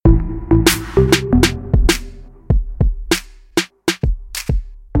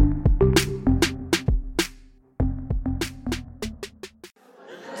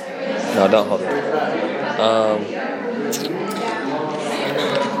No, don't hold it.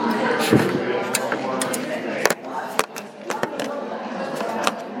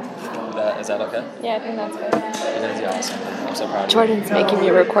 Is that okay? Yeah, I think that's good. You're going to do awesome. I'm so proud of you. Jordan's making me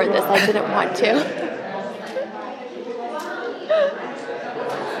record this. I didn't want to.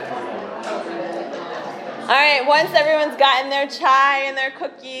 All right, once everyone's gotten their chai and their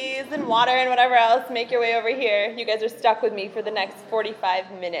cookies and water and whatever else, make your way over here. You guys are stuck with me for the next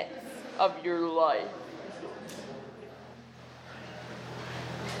 45 minutes of your life.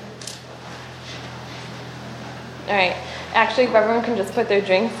 All right. Actually, if everyone can just put their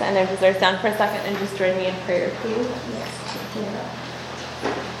drinks and their desserts down for a second and just join me in prayer, please.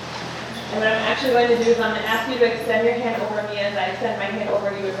 And what I'm actually going to do is I'm going to ask you to extend your hand over me as I extend my hand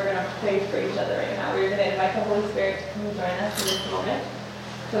over you, and we're going to pray for each other right now. We're going to invite the Holy Spirit to come and join us in this moment.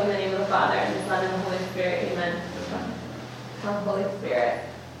 So in the name of the Father, and the Son, and the Holy Spirit, amen. Come, Holy Spirit.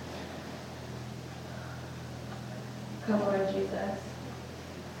 Come, Lord Jesus.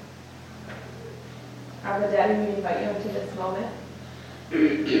 Our Daddy, we invite you into this moment.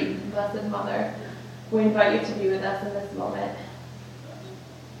 Blessed Mother, we invite you to be with us in this moment.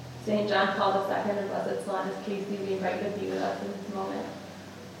 St. John Paul II and Blessed Solanus Casey, we invite you to be with us in this moment.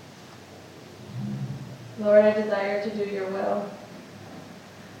 Lord, I desire to do your will.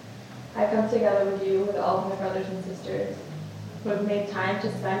 I come together with you, with all of my brothers and sisters, who have made time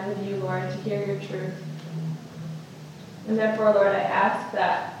to spend with you, Lord, to hear your truth. And therefore, Lord, I ask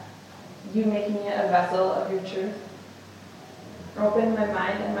that you make me a vessel of your truth. Open my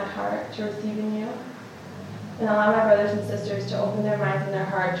mind and my heart to receiving you. And allow my brothers and sisters to open their minds and their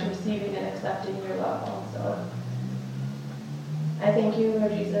heart to receiving and accepting your love also. I thank you,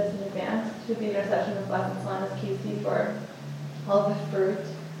 Lord Jesus, in advance to the intercession of Blessed Solanus Casey for all the fruit,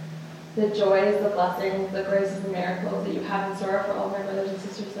 the joys, the blessings, the graces, and miracles that you have in store for all my brothers and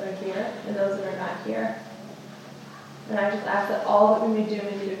sisters that are here and those that are not here. And I just ask that all that we may do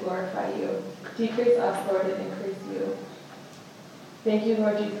may be to glorify you. Decrease us, Lord, and increase you. Thank you,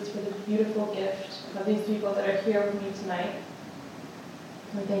 Lord Jesus, for the beautiful gift of these people that are here with me tonight.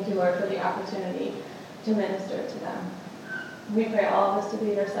 And thank you, Lord, for the opportunity to minister to them. We pray all of this to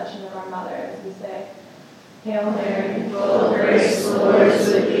the intercession of our Mother as we say, Hail Mary, full of grace, the Lord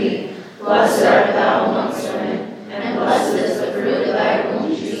is with thee. Blessed art thou amongst women, and blessed is the fruit of thy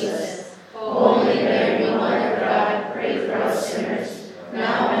womb, Jesus. Holy Mary, Mother of God, pray for us sinners,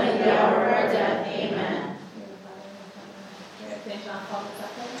 now and at the hour of our death. Amen. St. John Paul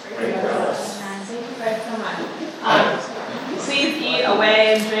II, pray for us. Thank you guys so much. Please eat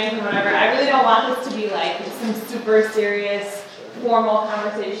away and drink and whatever. I really don't want this to be like some super serious, formal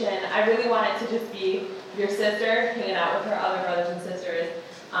conversation. I really want it to just be your sister hanging out with her other brothers and sisters.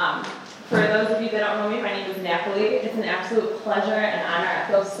 For those of you that don't know me, my name is Napoli. It's an absolute pleasure and honor. I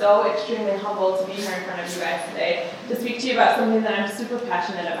feel so extremely humbled to be here in front of you guys today to speak to you about something that I'm super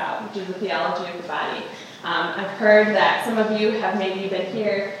passionate about, which is the theology of the body. I've heard that some of you have maybe been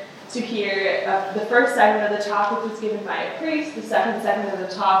here to hear the first segment of the talk, which was given by a priest, the second segment of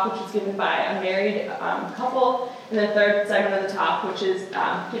the talk, which was given by a married couple, and the third segment of the talk, which is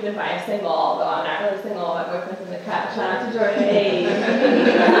given by a single, although I'm not really single, my boyfriend's in the cut. Shout out to Jordan. Hey.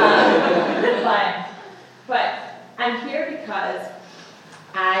 But I'm here because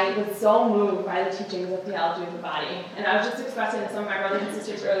I was so moved by the teachings of theology of the body. And I was just expressing to some of my brothers and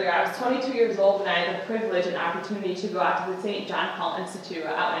sisters earlier, I was 22 years old when I had the privilege and opportunity to go out to the St. John Paul Institute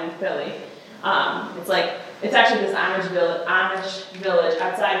out in Philly. It's actually this Amish village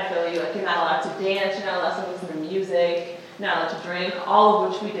outside of Philly. Like, you're not allowed to dance, you're not allowed to listen to music, you're not allowed to drink, all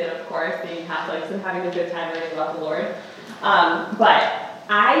of which we did, of course, being Catholics and having a good time learning about the Lord. But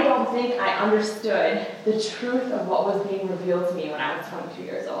I don't think I understood the truth of what was being revealed to me when I was 22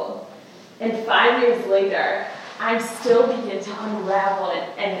 years old. And 5 years later, I still begin to unravel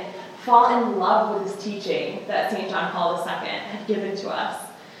and fall in love with this teaching that St. John Paul II had given to us.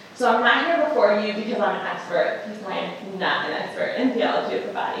 So I'm not here before you because I'm an expert, because I am not an expert in theology of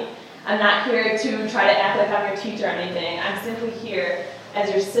the body. I'm not here to try to act like I'm your teacher or anything. I'm simply here as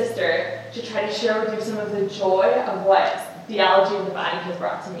your sister to try to share with you some of the joy of what theology of the body has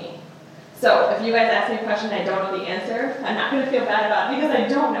brought to me. So if you guys ask me a question and I don't know the answer, I'm not going to feel bad about it because I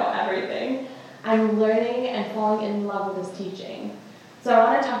don't know everything. I'm learning and falling in love with this teaching. So I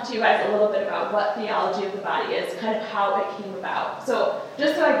want to talk to you guys a little bit about what theology of the body is, kind of how it came about. So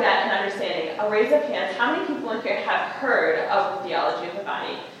just so I get an understanding, a raise of hands, how many people in here have heard of the theology of the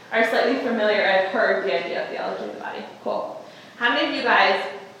body? Are slightly familiar and have heard the idea of theology of the body? Cool. How many of you guys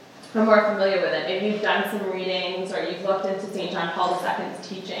are more familiar with it? Maybe you've done some readings or you've looked into St. John Paul II's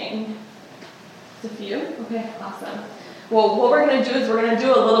teaching. Just a few? Okay, awesome. Well, what we're going to do is we're going to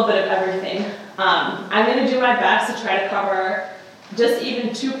do a little bit of everything. I'm going to do my best to try to cover just even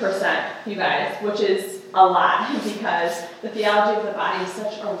 2%, you guys, which is a lot because the theology of the body is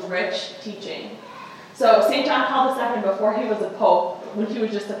such a rich teaching. So St. John Paul II, before he was a pope, when he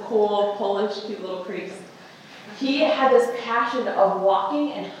was just a cool, Polish, cute little priest, he had this passion of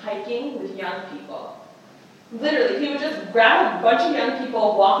walking and hiking with young people. Literally, he would just grab a bunch of young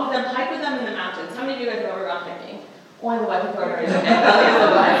people, walk with them, hike with them in the mountains. How many of you guys have ever gone hiking? Only the wife and daughter raising their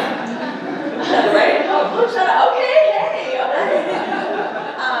right? Oh, shut up. Okay, hey.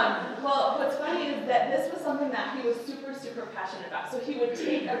 Well, what's funny is that this was something that he was super, super passionate about. So he would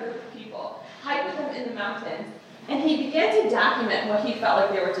take a group of people, hike with them in the mountains, and he began to document what he felt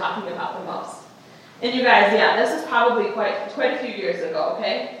like they were talking about the most. And you guys, yeah, this was probably quite a few years ago,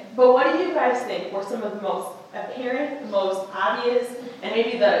 okay? But what do you guys think were some of the most apparent, the most obvious, and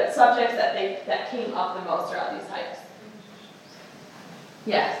maybe the subjects that came up the most throughout these hikes?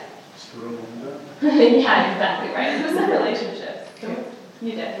 Yes. Yeah, exactly right. Who said relationships?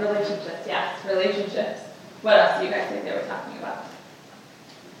 You did. Relationships, yes. Relationships. What else do you guys think they were talking about?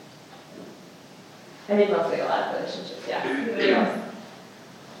 I mean, mostly a lot of relationships, yeah. Anybody else?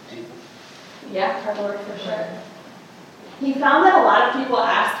 Yeah, our Lord for sure. He found that a lot of people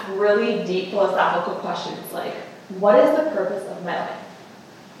asked really deep philosophical questions like, what is the purpose of my life?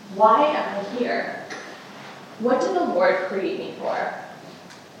 Why am I here? What did the Lord create me for?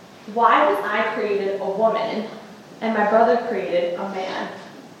 Why was I created a woman and my brother created a man?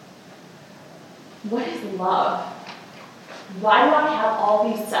 What is love? Why do I have all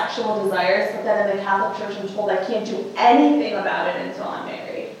these sexual desires, but then in the Catholic Church I'm told I can't do anything about it until I'm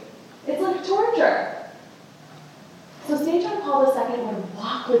married? It's like torture. So St. John Paul II would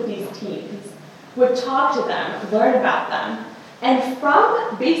walk with these teens, would talk to them, learn about them, and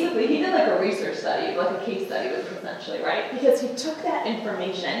from, basically, he did like a research study, like a case study with essentially, right? Because he took that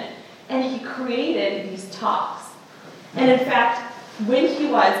information and he created these talks. And in fact, when he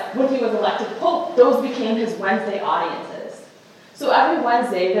was elected Pope, those became his Wednesday audiences. So every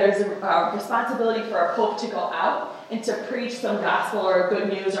Wednesday, there's a responsibility for a Pope to go out and to preach some gospel or good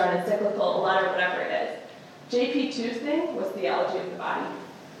news or an encyclical, a letter, whatever it is. JP Two's thing was theology of the body.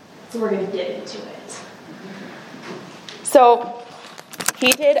 So we're going to get into it. So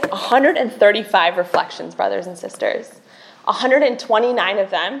he did 135 reflections, brothers and sisters. 129 of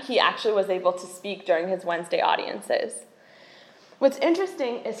them he actually was able to speak during his Wednesday audiences. What's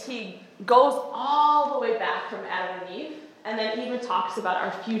interesting is he goes all the way back from Adam and Eve and then even talks about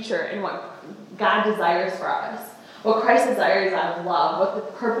our future and what God desires for us, what Christ desires out of love, what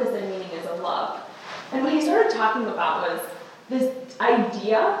the purpose and meaning is of love. And what he started talking about was this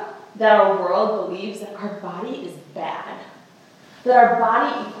idea that our world believes that our body is bad, that our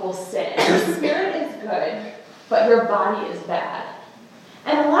body equals sin. Your spirit is good, but your body is bad.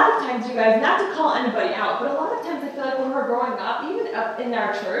 And a lot of times, you guys, not to call anybody out, but a lot of times I feel like when we're growing up, even up in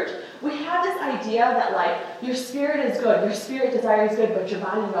our church, we have this idea that like, your spirit is good, your spirit desire is good, but your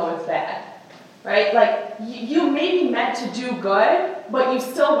body knows it's bad. Right? Like, you may be meant to do good, but you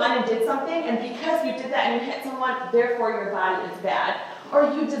still went and did something, and because you did that and you hit someone, therefore your body is bad.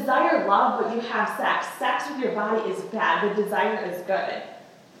 Or you desire love, but you have sex. Sex with your body is bad. The desire is good.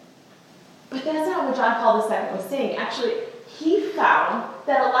 But that's not what John Paul II was saying. Actually, he found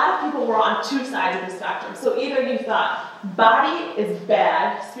that a lot of people were on two sides of the spectrum. So either you thought body is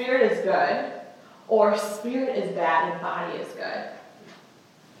bad, spirit is good, or spirit is bad and body is good.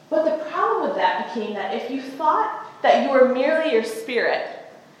 But the problem with that became that if you thought that you were merely your spirit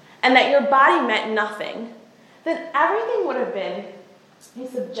and that your body meant nothing, then everything would have been a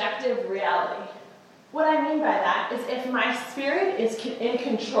subjective reality. What I mean by that is if my spirit is in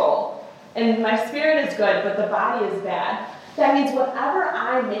control and my spirit is good but the body is bad, that means whatever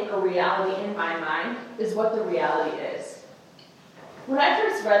I make a reality in my mind is what the reality is. When I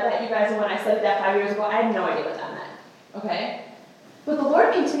first read that, you guys, and when I studied that 5 years ago, I had no idea what that meant. Okay? But the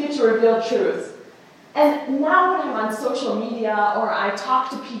Lord continued to reveal truth. And now when I'm on social media or I talk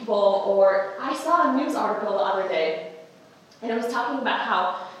to people or I saw a news article the other day and it was talking about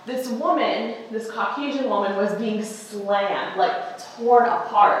how this woman, this Caucasian woman, was being slammed, like torn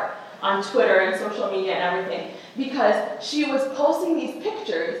apart on Twitter and social media and everything because she was posting these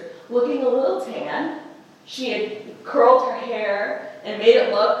pictures looking a little tan. She had curled her hair and made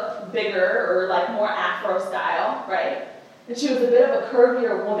it look bigger or like more Afro style, right? And she was a bit of a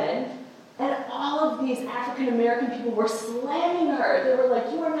curvier woman. And all of these African American people were slamming her. They were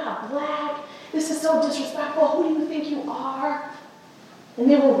like, you are not black. This is so disrespectful. Who do you think you are? And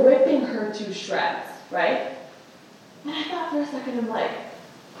they were ripping her to shreds, right? And I thought for a second, I'm like,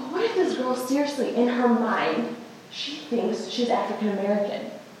 but what if this girl seriously, in her mind, she thinks she's African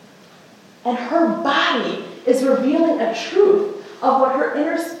American. And her body is revealing a truth of what her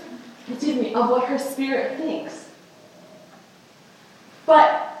of what her spirit thinks.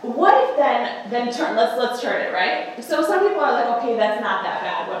 But what if let's turn it, right? So some people are like, okay, that's not that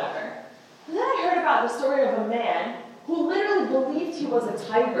bad, whatever. And then I heard about the story of a man who literally believed he was a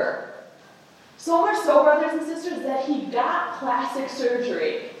tiger. So much so, brothers and sisters, that he got plastic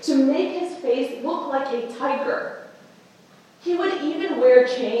surgery to make his face look like a tiger. He would even wear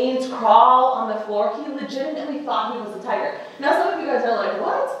chains, crawl on the floor. He legitimately thought he was a tiger. Now, some of you guys are like,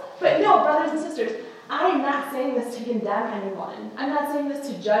 what? But no, brothers and sisters, I am not saying this to condemn anyone. I'm not saying this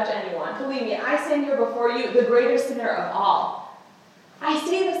to judge anyone. Believe me, I stand here before you, the greater sinner of all. I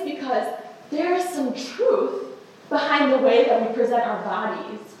say this because there is some truth behind the way that we present our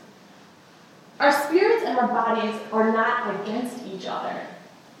bodies. Our spirits and our bodies are not against each other.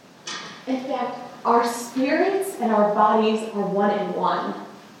 In fact, our spirits and our bodies are one in one.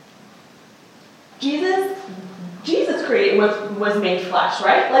 Jesus created was made flesh,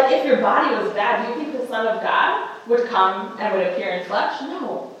 right? Like if your body was bad, do you think the Son of God would come and would appear in flesh?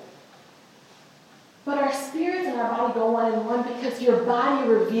 No. But our spirits and our body go one in one because your body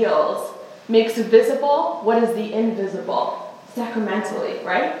makes visible what is the invisible, sacramentally,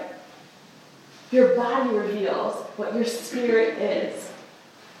 right? Your body reveals what your spirit is.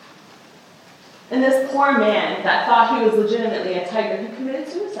 And this poor man that thought he was legitimately a tiger, he committed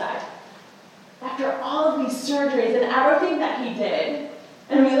suicide. After all of these surgeries and everything that he did,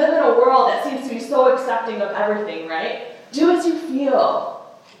 and we live in a world that seems to be so accepting of everything, right? Do as you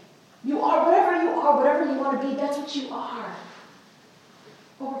feel. You are, whatever you want to be, that's what you are.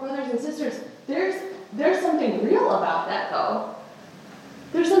 Oh, brothers and sisters, there's something real about that, though.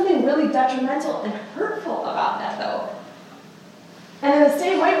 There's something really detrimental and hurtful about that, though. And in the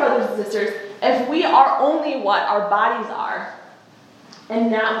same way, brothers and sisters, if we are only what our bodies are, and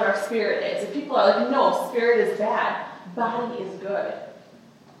not what our spirit is, if people are like, no, spirit is bad, body is good,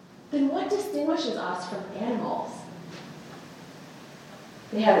 then what distinguishes us from animals?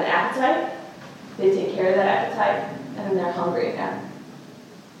 They have an appetite, they take care of that appetite, and then they're hungry again.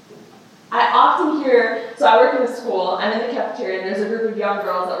 I often hear, so I work in a school, I'm in the cafeteria, and there's a group of young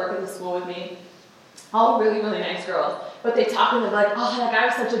girls that work in the school with me, all really, really nice girls, but they talk and they're like, oh, that guy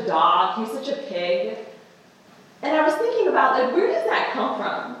was such a dog, he's such a pig. And I was thinking about, like, where does that come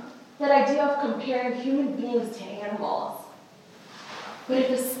from? That idea of comparing human beings to animals. But if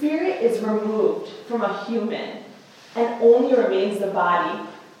the spirit is removed from a human and only remains the body,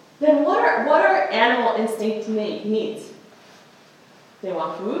 then what are animal instinct needs? They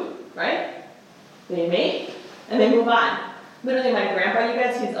want food, right? They mate, and they move on. Literally, my grandpa, you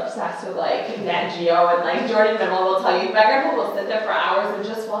guys, he's obsessed with, like, Nat Geo, and, like, Jordan Minimal will tell you, my grandpa will sit there for hours and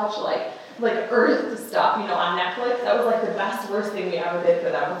just watch, like Earth stuff, on Netflix. That was, like, the worst thing we ever did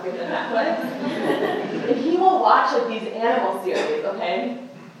for them was give them Netflix. And he will watch, like, these animal series, okay?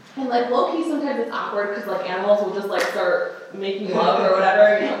 And, like, low-key, sometimes it's awkward because, like, animals will just, like, start making love or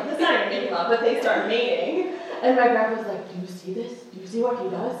whatever. It's not even making love, but they start mating. And my grandpa's like, do you see this? Do you see what he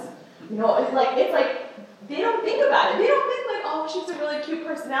does? It's like, they don't think about it. They don't think, like, oh, she's a really cute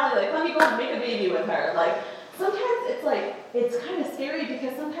personality. Like, let me go and make a baby with her. Like, sometimes it's kind of scary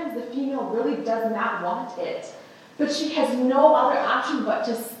because sometimes the female really does not want it. But she has no other option but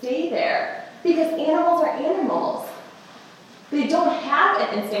to stay there. Because animals are animals. They don't have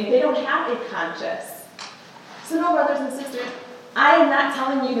an instinct. They don't have a conscience. So no, brothers and sisters, I am not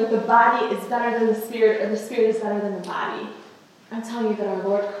telling you that the body is better than the spirit or the spirit is better than the body. I'm telling you that our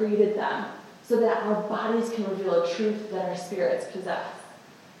Lord created them so that our bodies can reveal a truth that our spirits possess.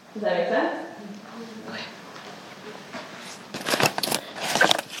 Does that make sense? Okay.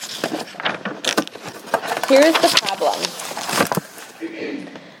 Here's the problem.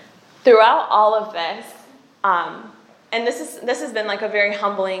 Throughout all of this, and this has been like a very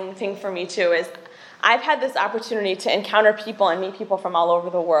humbling thing for me too, is I've had this opportunity to encounter people and meet people from all over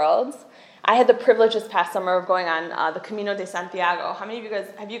the world. I had the privilege this past summer of going on the Camino de Santiago. How many of you guys,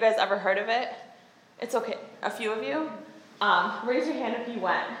 have you guys ever heard of it? It's okay, a few of you? Raise your hand if you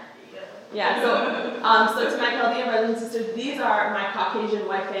went. Yeah, so to my Chaldean brothers and sisters, these are my Caucasian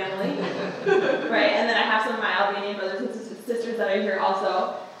white family, right? And then I have some of my Albanian brothers and sisters that are here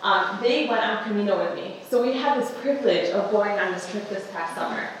also. They went on Camino with me. So we had this privilege of going on this trip this past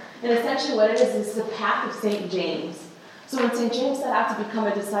summer. And essentially what it is the path of St. James. So when St. James set out to become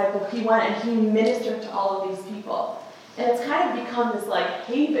a disciple, he went and he ministered to all of these people. And it's kind of become this like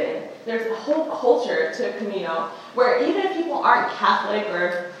haven. There's a whole culture to Camino where even if people aren't Catholic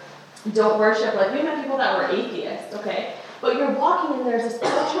or don't worship, like we met people that were atheists, okay? But you're walking and there's this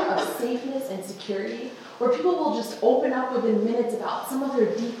culture of safeness and security where people will just open up within minutes about some of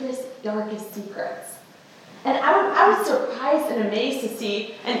their deepest, darkest secrets. And I was surprised and amazed to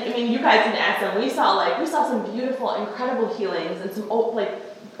see, and I mean, you guys didn't ask them, we saw some beautiful, incredible healings and some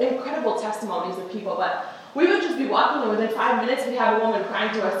incredible testimonies of people, but we would just be walking and within 5 minutes we'd have a woman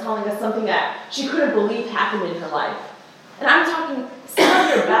crying to us telling us something that she couldn't believe happened in her life. And I'm talking some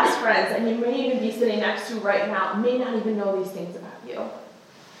of your best friends, and you may even be sitting next to right now, may not even know these things about you.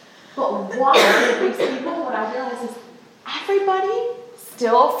 But walking with these people, what I realize is everybody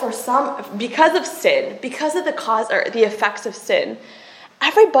still, because of sin, because of the cause or the effects of sin,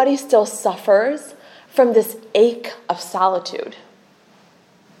 everybody still suffers from this ache of solitude,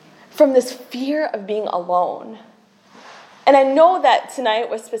 from this fear of being alone. And I know that tonight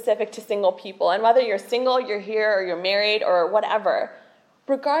was specific to single people, and whether you're single, you're here, or you're married, or whatever,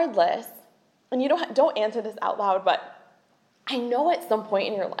 regardless, and you don't answer this out loud, but I know at some point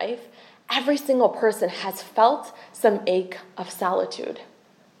in your life, every single person has felt some ache of solitude.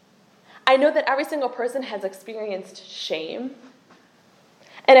 I know that every single person has experienced shame,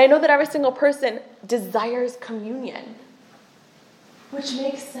 and I know that every single person desires communion, which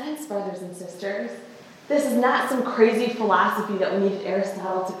makes sense, brothers and sisters. This is not some crazy philosophy that we needed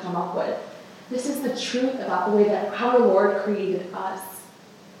Aristotle to come up with. This is the truth about the way that our Lord created us.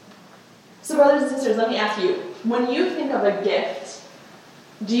 So, brothers and sisters, let me ask you, when you think of a gift,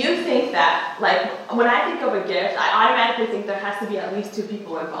 do you think that, when I think of a gift, I automatically think there has to be at least two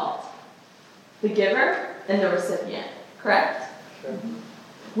people involved? The giver and the recipient, correct? Sure.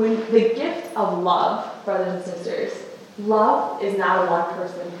 When the gift of love, brothers and sisters, love is not a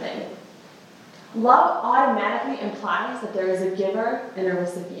one-person thing. Love automatically implies that there is a giver and a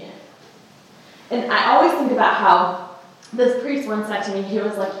recipient. And I always think about how this priest once said to me, he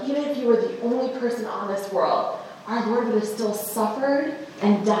was like, even if you were the only person on this world, our Lord would have still suffered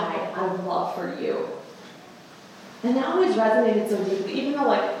and died out of love for you. And that always resonated so deeply, even though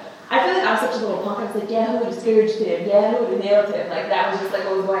I feel like I was such a little punk. I was like, yeah, who would have scourged him? Yeah, who would have nailed him? That was just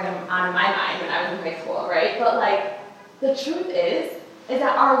what was going on in my mind when I was in high school, right? But the truth is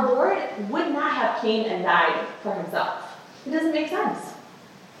that our Lord would not have came and died for himself. It doesn't make sense.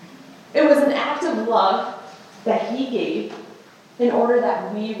 It was an act of love that he gave in order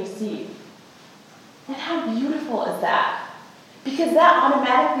that we receive. And how beautiful is that? Because that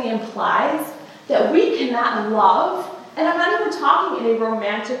automatically implies that we cannot love, and I'm not even talking in a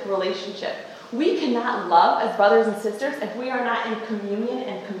romantic relationship. We cannot love as brothers and sisters if we are not in communion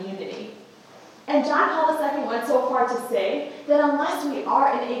and community. And John Paul II went so far to say that unless we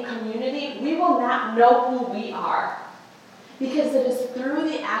are in a community, we will not know who we are. Because it is through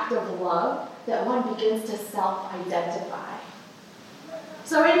the act of love that one begins to self-identify.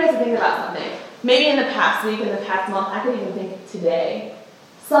 So I want you guys to think about something. Maybe in the past week, in the past month, I could even think today.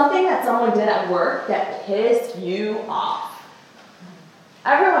 Something that someone did at work that pissed you off.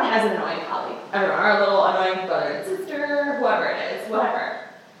 Everyone has an annoying colleague. Everyone, our little annoying brother and sister, whoever it is, whatever.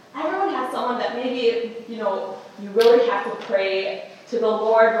 Everyone has someone that maybe, you really have to pray to the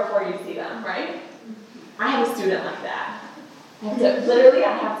Lord before you see them, right? I have a student like that. I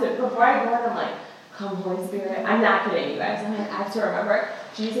have to, before I go in, I'm like, come Holy Spirit. I'm not kidding you guys. I have to remember,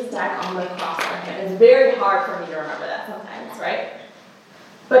 Jesus died on the cross for him. It's very hard for me to remember that sometimes, right?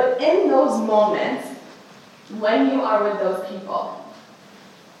 But in those moments, when you are with those people,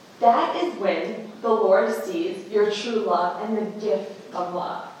 that is when the Lord sees your true love and the gift of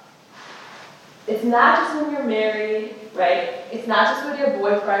love. It's not just when you're married, right? It's not just with your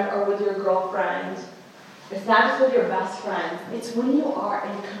boyfriend or with your girlfriend. It's not just with your best friends. It's when you are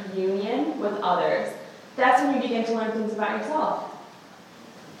in communion with others. That's when you begin to learn things about yourself.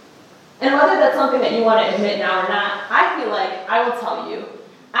 And whether that's something that you want to admit now or not, I feel like I will tell you,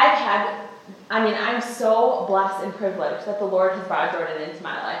 I'm so blessed and privileged that the Lord has brought Jordan into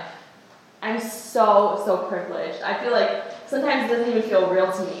my life. I'm so privileged. I feel like sometimes it doesn't even feel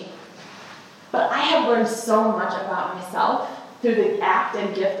real to me. But I have learned so much about myself through the act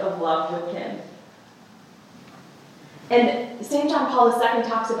and gift of love with him. And St. John Paul II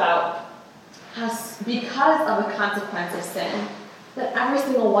talks about how because of the consequence of sin, that every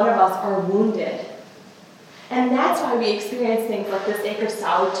single one of us are wounded. And that's why we experience things like this ache of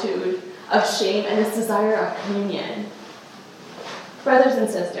solitude, of shame, and this desire of communion. Brothers and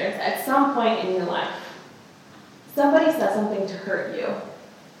sisters, at some point in your life, somebody said something to hurt you.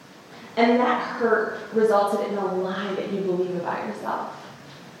 And that hurt resulted in a lie that you believe about yourself.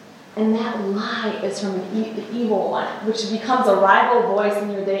 And that lie is from the evil one, which becomes a rival voice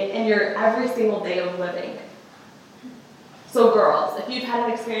in your every single day of living. So girls, if you've had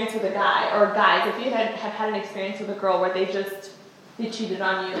an experience with a guy, or guys, if you have had an experience with a girl where they cheated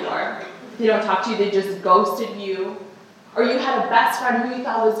on you, or they don't talk to you, they just ghosted you, or you had a best friend who you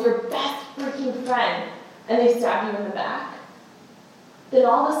thought was your best freaking friend, and they stab you in the back, then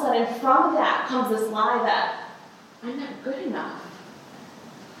all of a sudden from that comes this lie that I'm not good enough.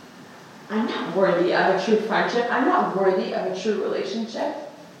 I'm not worthy of a true friendship. I'm not worthy of a true relationship.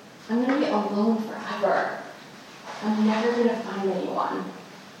 I'm going to be alone forever. I'm never going to find anyone.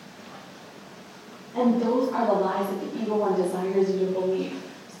 And those are the lies that the evil one desires you to believe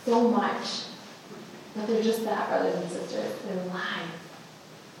so much. But they're just that, brothers and sisters. They're lies.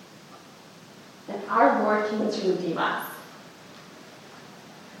 And our Lord came to redeem us.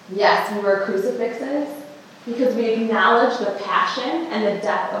 Yes, we were crucifixes because we acknowledge the passion and the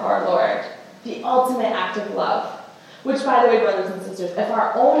death of our Lord, the ultimate act of love. Which, by the way, brothers and sisters, if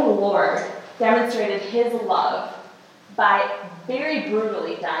our own Lord demonstrated his love by very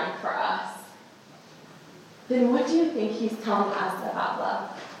brutally dying for us, then what do you think he's telling us about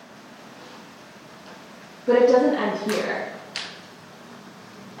love? But it doesn't end here.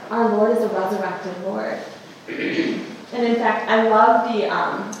 Our Lord is a resurrected Lord. And in fact, I love the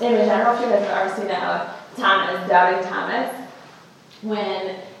image, I don't know if you guys have ever seen it, of Thomas, doubting Thomas,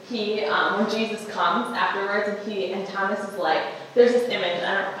 when Jesus comes afterwards, and Thomas is like, there's this image,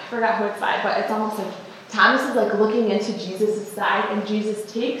 I forgot who it's by, but it's almost like Thomas is like looking into Jesus' side, and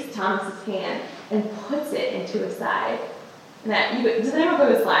Jesus takes Thomas' hand and puts it into his side. And does anyone play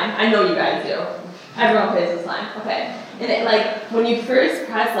with slime? I know you guys do. Everyone plays with slime. Okay. And it, like, when you first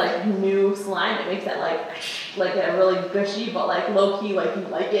press like new slime, it makes it like a really gushy, but like low key, like you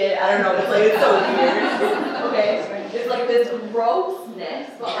like it. I don't know. It's so weird. Okay. It's like this grossness,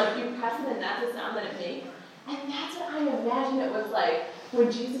 but like you press it, and that's the sound that it makes. And that's what I imagine it was like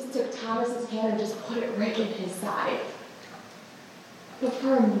when Jesus took Thomas's hand and just put it right in his side. But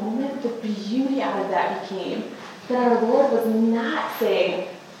for a moment, the beauty out of that became that our Lord was not saying,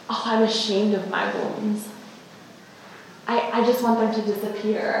 oh, I'm ashamed of my wounds. I just want them to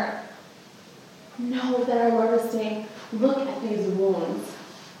disappear. No, that our Lord was saying, look at these wounds.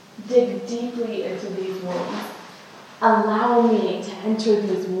 Dig deeply into these wounds. Allow me to enter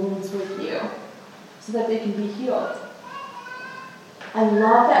these wounds with you so that they can be healed. I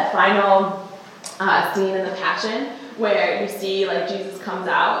love that final scene in the Passion where you see like Jesus comes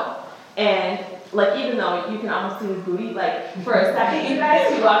out and like even though you can almost see his booty, like for a second you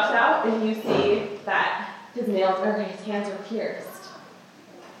guys, he walks out and you see that his hands are pierced.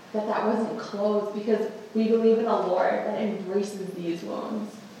 That wasn't closed because we believe in a Lord that embraces these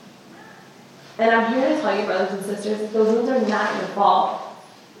wounds. And I'm here to tell you, brothers and sisters, that those wounds are not your fault.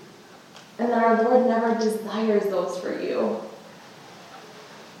 And that our Lord never desires those for you.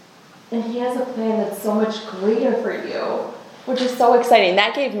 And he has a plan that's so much greater for you, which is so exciting.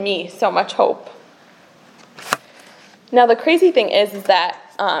 That gave me so much hope. Now, the crazy thing is that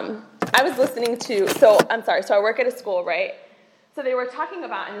I was listening to, so I work at a school, right? So they were talking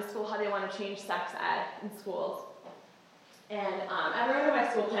about in the school how they want to change sex ed in schools. And everyone in my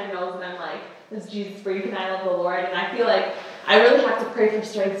school kind of knows that I'm like this Jesus freak and I love the Lord. And I feel like I really have to pray for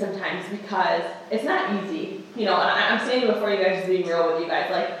strength sometimes because it's not easy. You know, and I'm standing before you guys just being real with you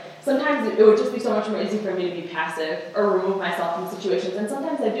guys. Like, sometimes it would just be so much more easy for me to be passive or remove myself from situations. And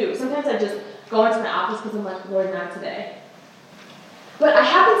sometimes I do. Sometimes I just go into my office because I'm like, Lord, not today. But I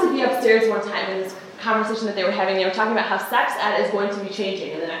happened to be upstairs one time in this conversation that they were having. They were talking about how sex ed is going to be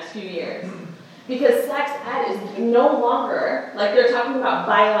changing in the next few years. Because sex ed is no longer, like they're talking about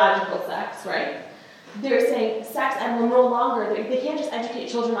biological sex, right? They're saying sex ed will no longer, they can't just educate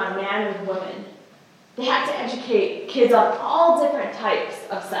children on man and women. They have to educate kids on all different types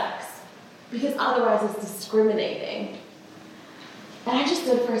of sex. Because otherwise it's discriminating. And I just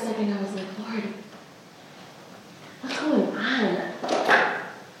stood for a second and I was like, Lord, what's going on?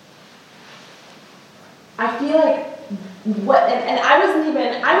 I feel like and I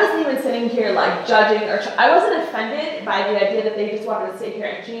wasn't even sitting here like judging I wasn't offended by the idea that they just wanted to sit here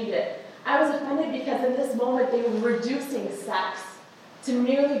and change it. I was offended because in this moment they were reducing sex to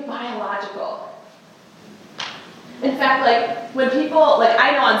merely biological. In fact, like when people, like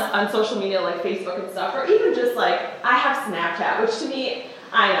I know on social media like Facebook and stuff, or even just like I have Snapchat, which to me,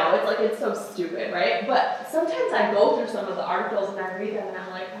 I know it's so stupid, right? But sometimes I go through some of the articles and I read them and I'm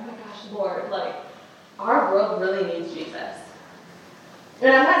like, oh my gosh, Lord, like our world really needs Jesus.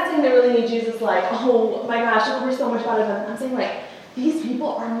 And I'm not saying they really need Jesus like, oh my gosh, we're so much better than them. I'm saying like, these people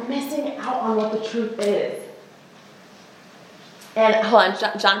are missing out on what the truth is. And hold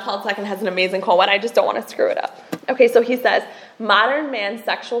on, John Paul II has an amazing quote, and I just don't want to screw it up. Okay, so he says, modern man's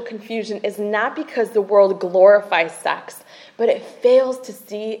sexual confusion is not because the world glorifies sex, but it fails to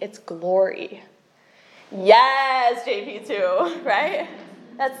see its glory. Yes, JP2, right?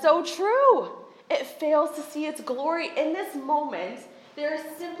 That's so true. It fails to see its glory. In this moment, they're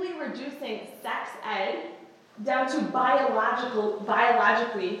simply reducing sex ed down to biological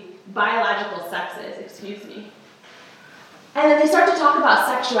sexes, And then they start to talk about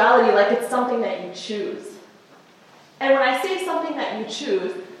sexuality like it's something that you choose. And when I say something that you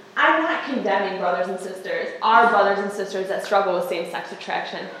choose, I'm not condemning brothers and sisters, our brothers and sisters that struggle with same-sex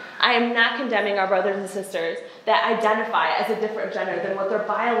attraction. I am not condemning our brothers and sisters that identify as a different gender than what their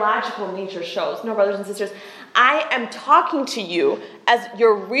biological nature shows. No, brothers and sisters, I am talking to you as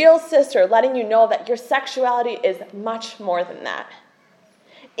your real sister, letting you know that your sexuality is much more than that.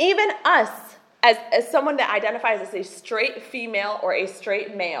 Even us, as someone that identifies as a straight female or a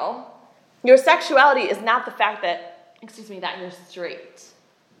straight male, your sexuality is not the fact that you're straight.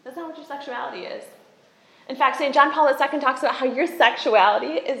 That's not what your sexuality is. In fact, St. John Paul II talks about how your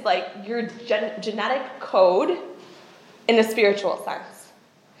sexuality is like your genetic code in a spiritual sense.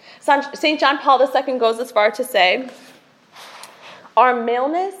 St. John Paul II goes as far to say, our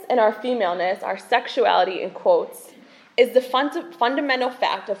maleness and our femaleness, our sexuality in quotes, is the fundamental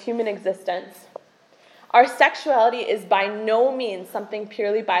fact of human existence. Our sexuality is by no means something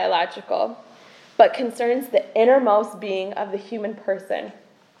purely biological, but concerns the innermost being of the human person.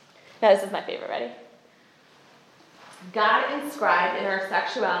 Now, this is my favorite. Ready? God inscribed in our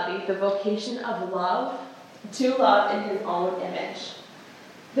sexuality the vocation of love, to love in his own image.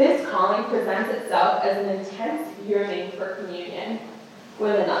 This calling presents itself as an intense yearning for communion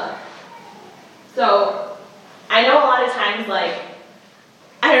with another. So, I know a lot of times,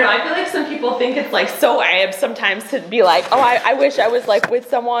 I feel like some people think it's so ab sometimes to be I wish I was with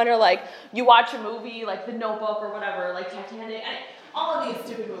someone, or you watch a movie like The Notebook or whatever, like Titanic, all of these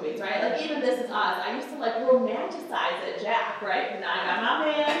stupid movies, right? Even This Is Us. I used to romanticize it, Jack, right? Now I got my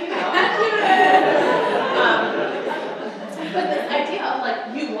man, But this idea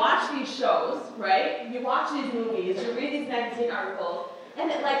of you watch these shows, right? You watch these movies, you read these magazine articles,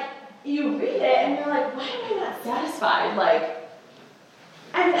 and you read it and you're like, why am I not satisfied?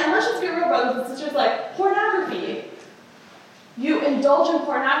 And let's just be real, brothers and sisters, pornography. You indulge in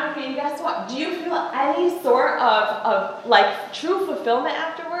pornography, and guess what? Do you feel any sort of true fulfillment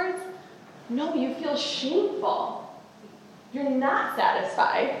afterwards? No, you feel shameful. You're not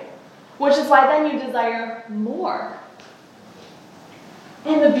satisfied, which is why then you desire more.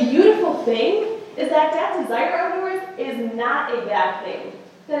 And the beautiful thing is that desire of yours is not a bad thing.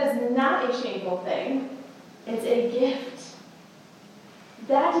 That is not a shameful thing. It's a gift.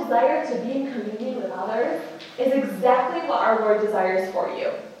 That desire to be in communion with others is exactly what our Lord desires for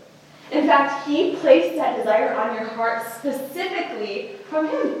you. In fact, he placed that desire on your heart specifically from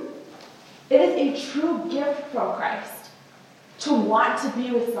him. It is a true gift from Christ to want to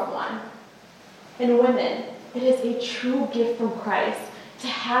be with someone. And women, it is a true gift from Christ to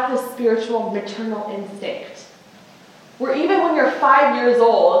have a spiritual maternal instinct. Where even when you're 5 years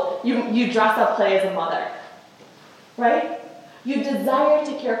old, you dress up, play as a mother. Right? You desire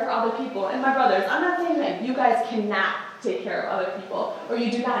to care for other people. And my brothers, I'm not saying that you guys cannot take care of other people or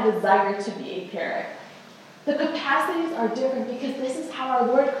you do not desire to be a parent. The capacities are different because this is how our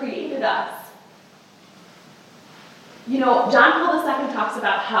Lord created us. John Paul II talks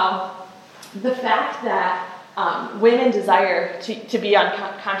about how the fact that women desire to be on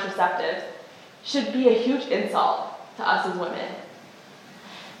contraceptives should be a huge insult to us as women.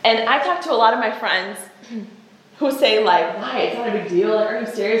 And I talk to a lot of my friends who say, why? It's not a big deal. Are you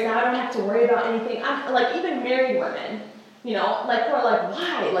serious now? I don't have to worry about anything. I'm even married women, who are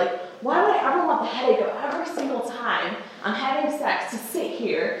why? Why would I ever want the headache of every single time I'm having sex to sit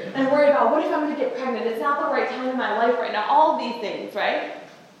here and worry about what if I'm going to get pregnant? It's not the right time in my life right now. All of these things, right?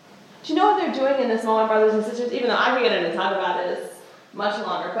 Do you know what they're doing in this moment, brothers and sisters? Even though I can get in and talk about this much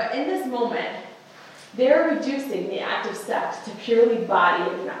longer, but in this moment, they're reducing the act of sex to purely body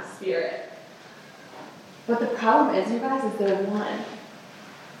and not spirit. But the problem is, you guys, is they're one.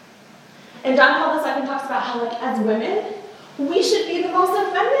 And John Paul II talks about how, as women, we should be the most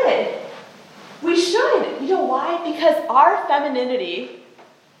offended. We should. You know why? Because our femininity,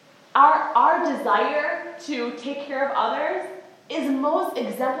 our desire to take care of others is most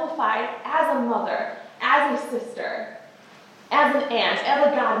exemplified as a mother, as a sister, as an aunt, as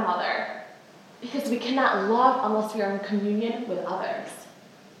a godmother. Because we cannot love unless we are in communion with others.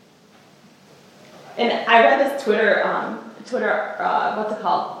 And I read this Twitter, what's it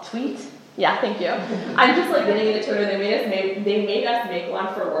called? Tweet? Yeah, thank you. I'm just getting into Twitter. They made us make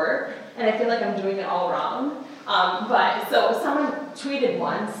one for work, and I feel like I'm doing it all wrong. But so someone tweeted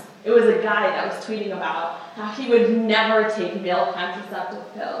once, it was a guy that was tweeting about how he would never take male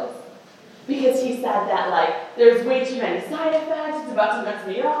contraceptive pills. Because he said that, like, there's way too many side effects, it's about to mess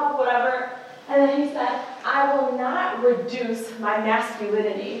me up, whatever. And then he said, I will not reduce my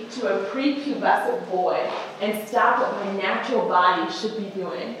masculinity to a prepubescent boy and stop what my natural body should be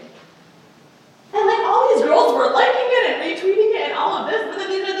doing. And like all these girls were liking it and retweeting it and all of this, but then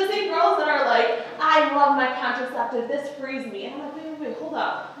these are the same girls that are like, I love my contraceptive, this frees me. And I'm like, wait, hold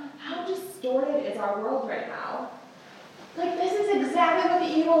up. How distorted is our world right now? Like, this is exactly what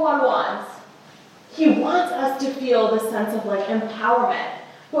the evil one wants. He wants us to feel this sense of like empowerment.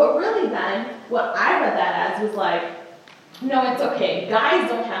 But really then, what I read that as was like, no, it's okay. Guys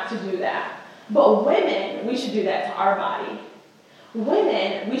don't have to do that. But women, we should do that to our body.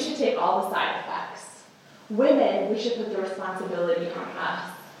 Women, we should take all the side effects. Women, we should put the responsibility on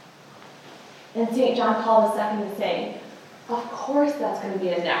us. And St. John Paul II is saying, of course that's going to be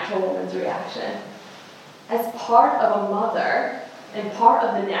a natural woman's reaction. As part of a mother and part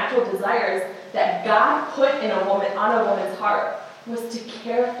of the natural desires that God put in a woman, on a woman's heart, was to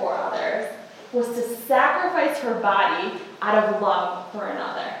care for others, was to sacrifice her body out of love for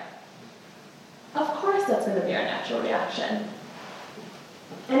another. Of course that's going to be our natural reaction.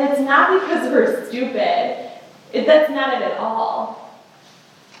 And it's not because we're stupid. That's not it at all.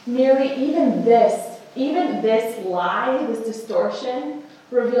 Merely even this lie, this distortion,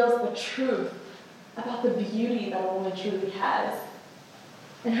 reveals the truth about the beauty that a woman truly has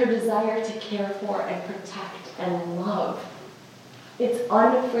and her desire to care for and protect and love. It's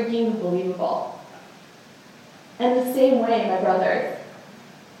unfreaking believable. And the same way, my brothers,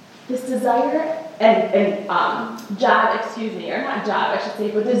 this desire and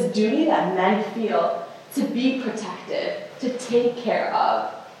but this duty that men feel to be protected, to take care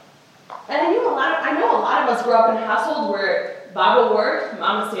of. And I know a lot of us grew up in a household where Baba worked,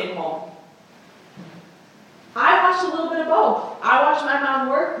 Mama stayed home. I watched a little bit of both. I watched my mom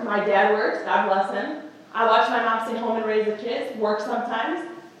work, my dad works, God bless him. I watched my mom stay home and raise the kids, work sometimes.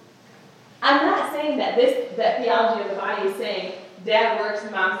 I'm not saying that that theology of the body is saying dad works,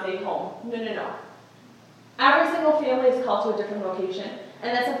 mom stays home. No. Every single family is called to a different vocation,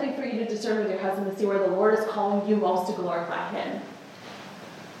 and that's something for you to discern with your husband to see where the Lord is calling you most to glorify him.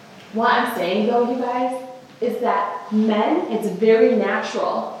 What I'm saying though, you guys, is that men, it's very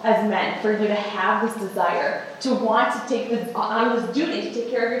natural as men for you to have this desire, to want to take on this duty to take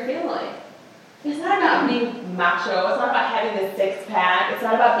care of your family. It's not about being macho, it's not about having this six-pack, it's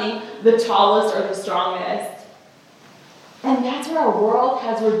not about being the tallest or the strongest. And that's where our world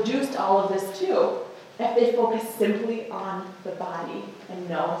has reduced all of this to, if they focus simply on the body and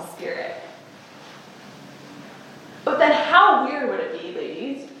no spirit. But then how weird would it be,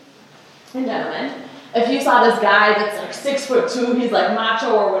 ladies and gentlemen, if you saw this guy that's like 6'2", he's like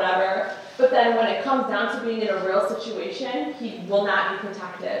macho or whatever, but then when it comes down to being in a real situation, he will not be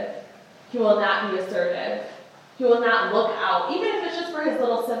protective. He will not be assertive. He will not look out, even if it's just for his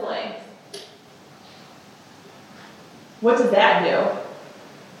little siblings. What does that do?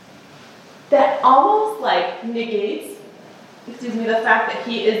 That almost like negates, the fact that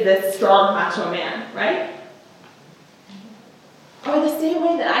he is this strong macho man, right? Or the same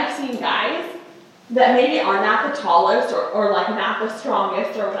way that I've seen guys that maybe are not the tallest or like not the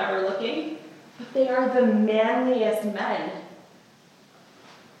strongest or whatever looking, but they are the manliest men.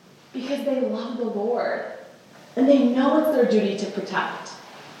 Because they love the Lord. And they know it's their duty to protect.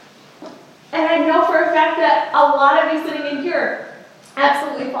 And I know for a fact that a lot of you sitting in here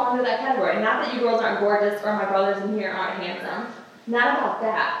absolutely fall into that category. Not that you girls aren't gorgeous or my brothers in here aren't handsome. Not about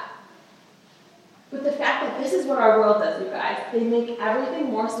that. But the fact that this is what our world does, you guys. They make everything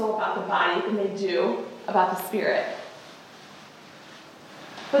more so about the body than they do about the spirit.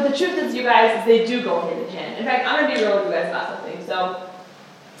 But the truth is, you guys, is they do go hand in hand. In fact, I'm going to be real with you guys about something. So,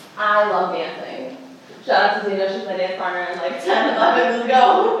 I love dancing. Shout out to Zena, she's my dance partner in like 10, 11, let's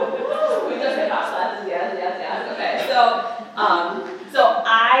go. We just hit house classes, yes. Okay, so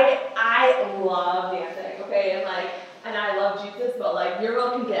I love dancing, okay, and I love Jesus, but like your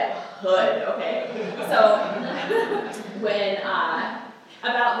girl can get hood, okay. So when I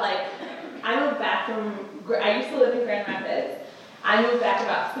moved back I used to live in Grand Rapids. I moved back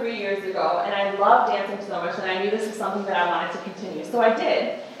about 3 years ago, and I loved dancing so much that I knew this was something that I wanted to continue. So I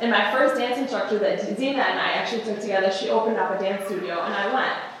did. And my first dance instructor that Zena and I actually took together, she opened up a dance studio, and I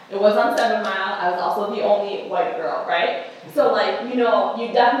went. It was on 7 Mile. I was also the only white girl, right? So,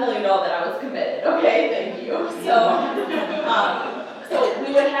 you definitely know that I was committed. Okay, thank you. So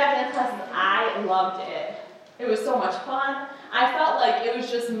we would have dance classes. I loved it. It was so much fun. I felt like it was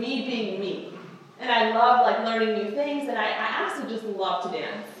just me being me. And I love like learning new things, and I honestly just love to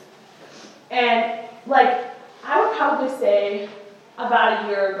dance. And like, I would probably say about a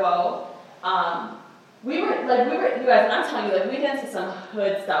year ago, we were, you guys, and I'm telling you, like, we danced to some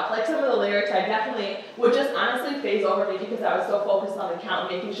hood stuff. Like, some of the lyrics I definitely would just honestly phase over me because I was so focused on the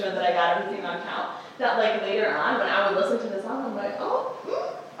count, making sure that I got everything on count, that, like, later on, when I would listen to the song, I'm like, oh,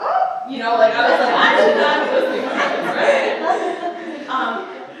 you know, like, I was like, I should not be listening to this, right?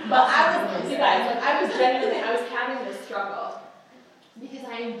 But you guys, like, I was having this struggle because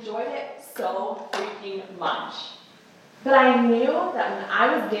I enjoyed it so freaking much. But I knew that when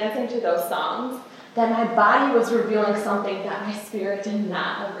I was dancing to those songs, that my body was revealing something that my spirit did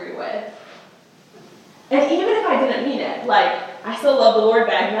not agree with. And even if I didn't mean it, like, I still love the Lord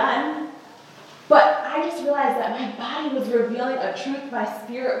back then, but I just realized that my body was revealing a truth my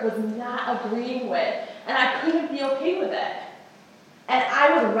spirit was not agreeing with, and I couldn't be okay with it. And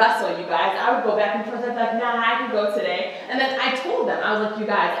I would wrestle, you guys. I would go back and forth. I'd be like, nah, I can go today. And then I told them, I was like, you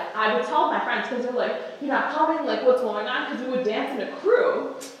guys, I would tell my friends, because they're like, you're not coming? Like, what's going on? Because we would dance in a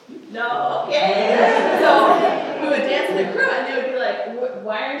crew. No, okay. So we would dance in a crew, and they would be like,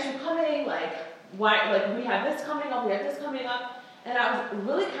 why aren't you coming? Like, why? Like, we have this coming up, we have this coming up. And I was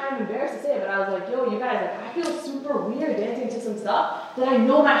really kind of embarrassed to say it, but I was like, yo, you guys, like, I feel super weird dancing to some stuff that I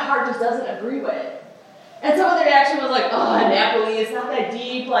know my heart just doesn't agree with. And some of the reaction was like, oh, Napoli, it's not that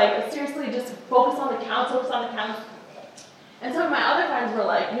deep. Like, seriously, just focus on the counts, focus on the counts. And some of my other friends were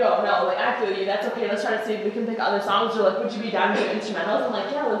like, yo, no, like, I feel you, that's okay, let's try to see if we can pick other songs. Or like, would you be down to do instrumentals? I'm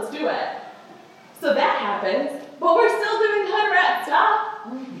like, yeah, let's do it. So that happens, but we're still doing hood rat stuff.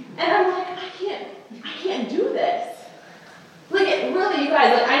 And I'm like, I can't do this. Like, it really, you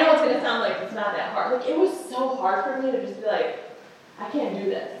guys, like, I know it's gonna sound like it's not that hard. Like, it was so hard for me to just be like, I can't do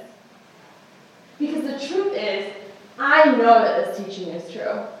this. Because the truth is, I know that this teaching is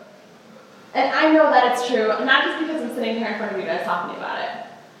true. And I know that it's true, not just because I'm sitting here in front of you guys talking about it.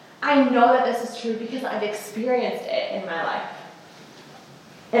 I know that this is true because I've experienced it in my life.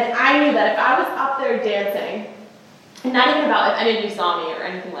 And I knew that if I was up there dancing, and not even about if any of you saw me or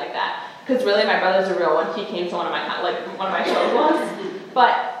anything like that, because really my brother's a real one, he came to one of my shows once,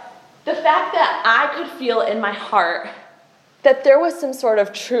 but the fact that I could feel in my heart that there was some sort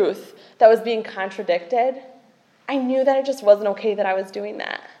of truth that was being contradicted, I knew that it just wasn't okay that I was doing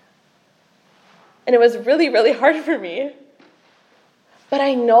that. And it was really, really hard for me. But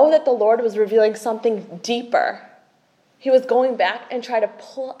I know that the Lord was revealing something deeper. He was going back and try to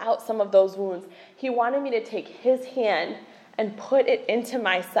pull out some of those wounds. He wanted me to take his hand and put it into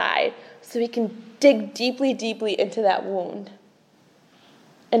my side so he can dig deeply, deeply into that wound.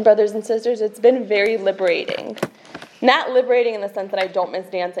 And brothers and sisters, it's been very liberating. Not liberating in the sense that I don't miss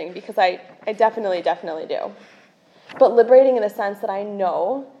dancing, because I definitely do. But liberating in the sense that I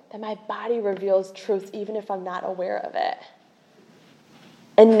know that my body reveals truth even if I'm not aware of it.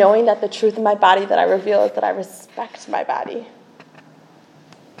 And knowing that the truth in my body that I reveal is that I respect my body.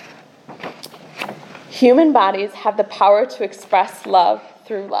 Human bodies have the power to express love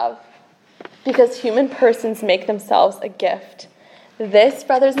through love, because human persons make themselves a gift. This,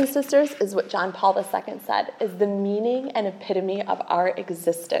 brothers and sisters, is what John Paul II said, is the meaning and epitome of our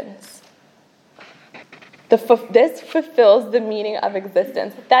existence. This fulfills the meaning of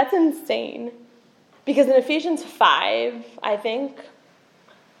existence. That's insane. Because in Ephesians 5, I think,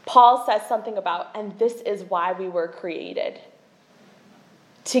 Paul says something about, and this is why we were created,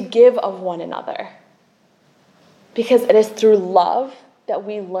 to give of one another. Because it is through love that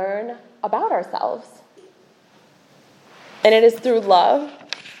we learn about ourselves. And it is through love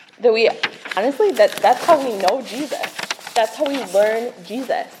that we, honestly, that's how we know Jesus. That's how we learn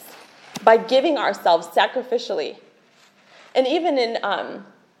Jesus, by giving ourselves sacrificially. And even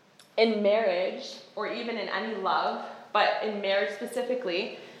in marriage, or even in any love, but in marriage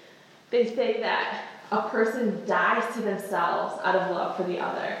specifically, they say that a person dies to themselves out of love for the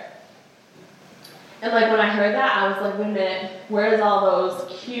other. And like when I heard that, I was like, wait a minute, where's all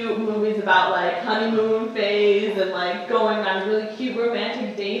those cute movies about like honeymoon phase and like going on really cute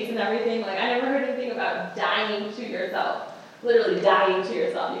romantic dates and everything? Like I never heard anything about dying to yourself. Literally dying to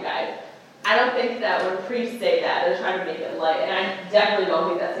yourself, you guys. I don't think that when priests say that, they're trying to make it light. And I definitely don't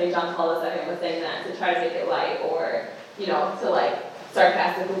think that St. John Paul II was saying that to try to make it light or, to like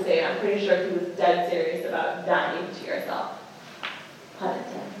sarcastically say it. I'm pretty sure he was dead serious about dying to yourself. Pun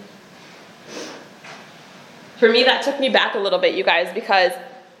intended. For me, that took me back a little bit, you guys, because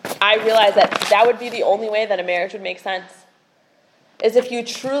I realized that would be the only way that a marriage would make sense, is if you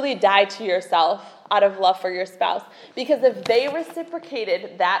truly die to yourself out of love for your spouse. Because if they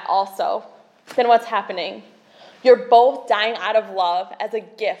reciprocated that also, then what's happening? You're both dying out of love as a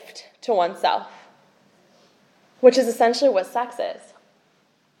gift to oneself. which is essentially what sex is.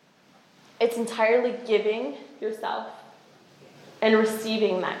 It's entirely giving yourself and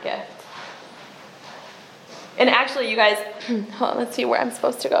receiving that gift. And actually, you guys, hold on, let's see where I'm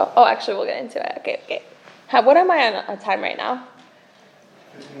supposed to go. Oh, actually, we'll get into it. Okay. What am I on time right now?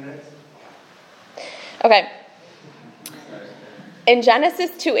 15 minutes. Okay. In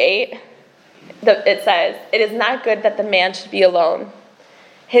Genesis 2:8, it says, "It is not good that the man should be alone.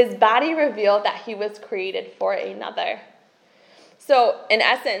 His body revealed that he was created for another." So, in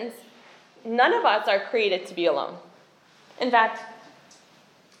essence, none of us are created to be alone. In fact,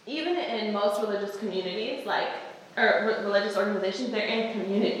 even in most religious communities, or religious organizations, they're in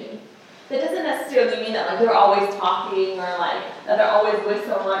community. That doesn't necessarily mean that they're always talking or that they're always with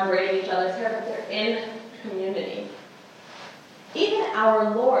someone, braiding each other's hair, but they're in community. Even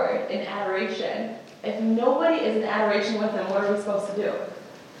our Lord in adoration, if nobody is in adoration with him, what are we supposed to do?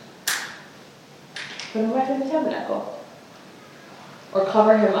 Put him back in the tabernacle. Or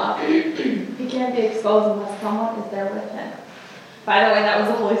cover him up. He can't be exposed unless someone is there with him. By the way, that was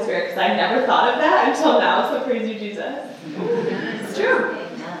the Holy Spirit, because I never thought of that until now, so praise you, Jesus. It's true.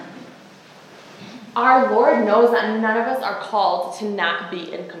 Our Lord knows that none of us are called to not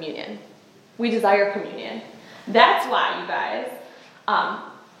be in communion. We desire communion. That's why, you guys,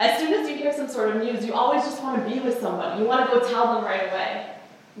 as soon as you hear some sort of news, you always just want to be with somebody. You want to go tell them right away.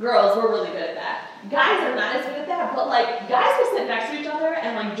 Girls, we're really good at that. Guys are not as good at that, but guys will sit next to each other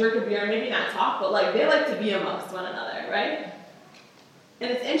and drink a beer, maybe not talk, but they like to be amongst one another, right? And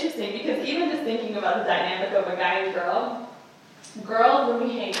it's interesting because even just thinking about the dynamic of a guy and girl, girls, when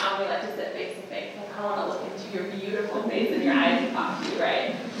we hang out, we like to sit face to face. I want to look into your beautiful face and your eyes and talk to you,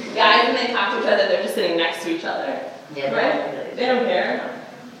 right? Guys, when they talk to each other, they're just sitting next to each other, right? They don't care.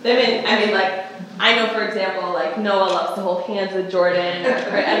 I know, for example, Noah loves to hold hands with Jordan,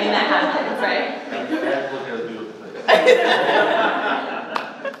 that happens, right?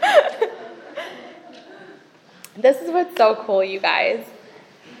 This is what's so cool, you guys,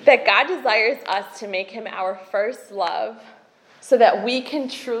 that God desires us to make him our first love so that we can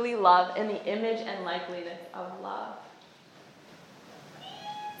truly love in the image and likeliness of love.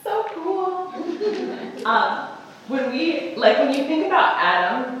 So cool. When you think about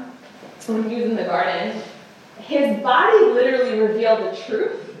Adam, when he was in the garden, his body literally revealed the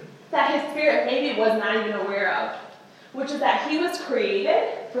truth that his spirit maybe was not even aware of, which is that he was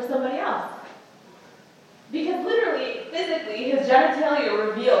created for somebody else. Because literally, physically, his genitalia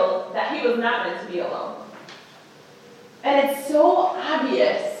revealed that he was not meant to be alone. And it's so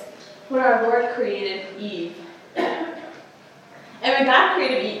obvious when our Lord created Eve. And when God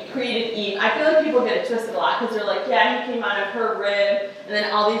created Eve, I feel like people get it twisted a lot because they're like, yeah, he came out of her rib, and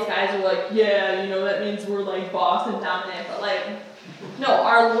then all these guys are like, yeah, that means we're boss and dominant, but no,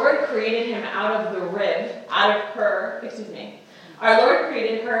 our Lord created him out of the rib, Our Lord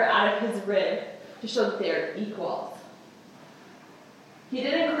created her out of his rib to show that they are equals. He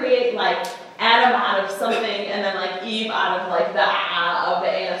didn't create Adam out of something and then Eve out of the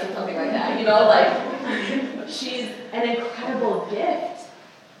ants or something like that. She's an incredible gift.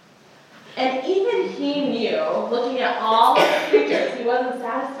 And even he knew, looking at all the creatures, he wasn't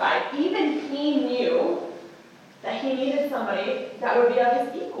satisfied. Even he knew that he needed somebody that would be of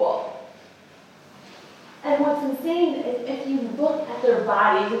his equal. And what's insane is if you look at their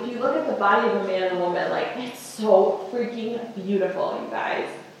bodies, if you look at the body of a man and a woman, it's so freaking beautiful, you guys.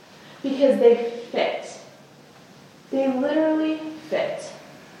 Because they fit. They literally fit.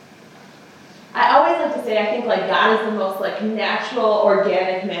 I always like to say, I think God is the most natural,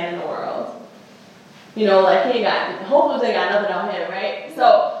 organic man in the world. He ain't got, hopefully they got nothing on him, right?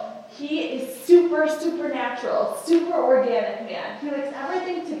 So he is super, super natural, super organic man. He likes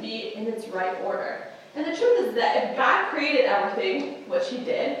everything to be in its right order. And the truth is that if God created everything, which he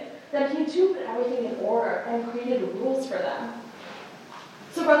did, then he too put everything in order and created rules for them.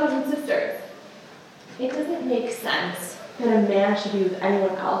 So brothers and sisters, it doesn't make sense that a man should be with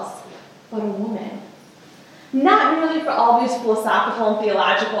anyone else but a woman. Not merely for all these philosophical and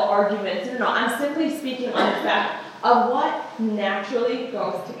theological arguments. No, I'm simply speaking on the fact of what naturally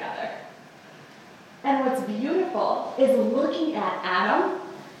goes together. And what's beautiful is looking at Adam,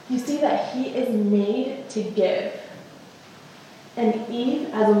 you see that he is made to give. And Eve,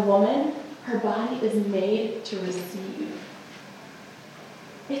 as a woman, her body is made to receive.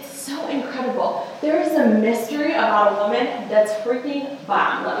 It's so incredible. There is a mystery about a woman that's freaking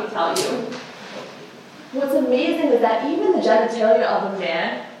bomb, let me tell you. What's amazing is that even the genitalia of a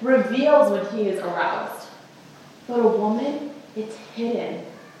man reveals when he is aroused. But a woman, it's hidden.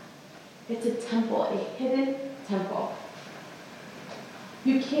 It's a temple, a hidden temple.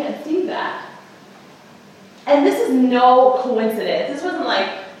 You can't see that. And this is no coincidence. This wasn't like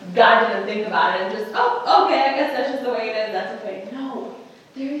God didn't think about it and just, oh, okay, I guess that's just the way it is, that's okay. No.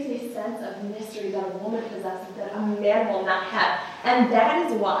 There is a sense of mystery that a woman possesses that a man will not have. And that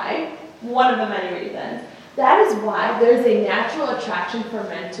is why, one of the many reasons, that is why there's a natural attraction for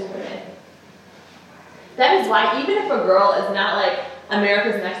men to women. That is why even if a girl is not like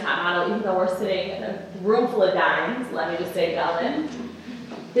America's Next Top Model, even though we're sitting in a room full of dimes, let me just say Bellin,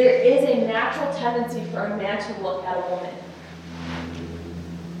 there is a natural tendency for a man to look at a woman.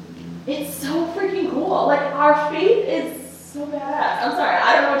 It's so freaking cool. Like, our faith is so badass. I'm sorry,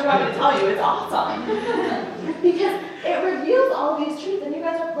 I don't know what you want me to tell you. It's awesome. Because it reveals all of these truths, and you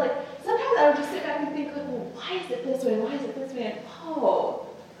guys are like, sometimes I would just sit back and think, like, well, why is it this way? Why is it this way? And oh,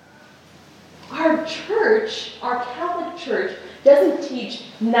 our church, our Catholic Church, doesn't teach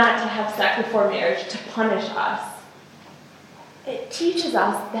not to have sex before marriage to punish us. It teaches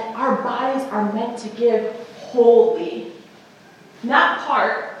us that our bodies are meant to give wholly. Not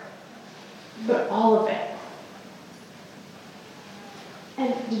part, but all of it.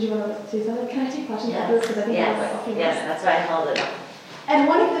 And did you want to say something? Can I take questions after this? Because I think I was like, okay. Yes, that's why I held it up. And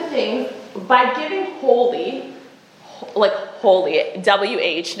one of the things, by giving wholly, like holy,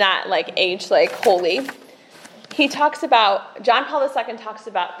 W-H, not like H, like holy, he talks about, John Paul II talks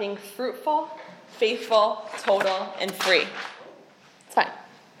about being fruitful, faithful, total, and free. It's fine.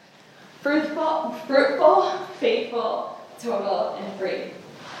 Fruitful, faithful, total, and free.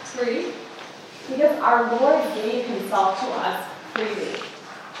 Free because our Lord gave himself to us freely.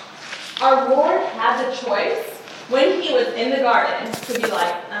 Our Lord had the choice when he was in the garden to be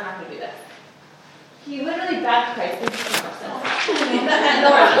like, I'm not going to do this. He literally begged Christ. Thank you so much.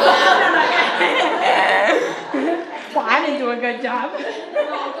 Well, I didn't do a good job. No,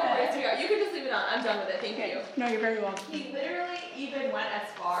 don't worry, sweetheart. You can just leave it on. I'm done with it. Thank you. No, you're very welcome. He literally even went as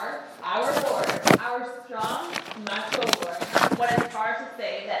far, our Lord, our strong, macho Lord, went as far to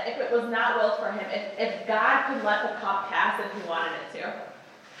say that if it was not willed for him, if God could let the cup pass if he wanted it to.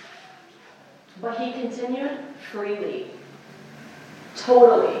 But he continued freely.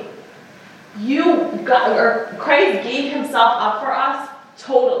 Totally. Christ gave himself up for us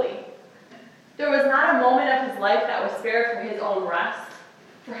totally. There was not a moment of his life that was spared for his own rest,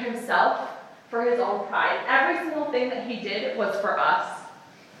 for himself, for his own pride. Every single thing that he did was for us.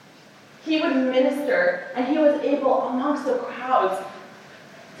 He would minister, and he was able, amongst the crowds,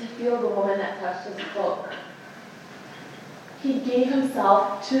 to feel the woman that touched his cloak. He gave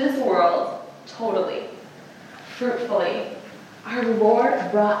himself to this world totally, fruitfully. Our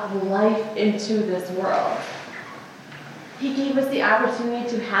Lord brought life into this world. He gave us the opportunity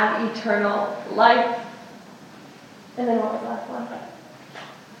to have eternal life. And then what was the last one?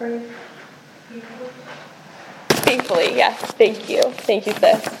 Free. Faithfully, yes. Thank you. Thank you,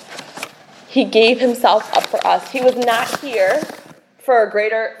 sis. He gave himself up for us. He was not here for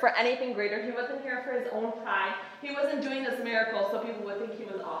anything greater. He wasn't here for his own pride. He wasn't doing this miracle so people would think he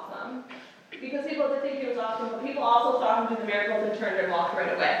was awesome. Because people did think he was awesome, but people also saw him do the miracles and turned and walked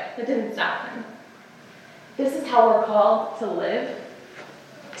right away. That didn't stop him. This is how we're called to live,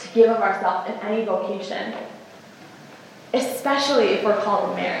 to give of ourselves in any vocation. Especially if we're called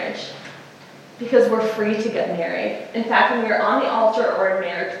to marriage. Because we're free to get married. In fact, when you're on the altar or in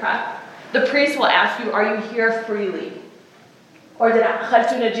marriage prep, the priest will ask you, are you here freely? Or did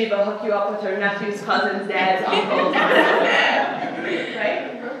Khaltu Najiba hook you up with her nephews, cousins, dads, uncles? Right?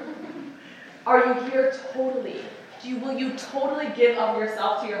 Are you here totally? Will you totally give of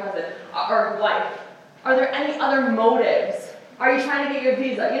yourself to your husband or wife? Are there any other motives? Are you trying to get your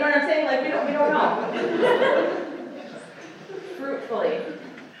visa? You know what I'm saying? Like, we don't know. Fruitfully.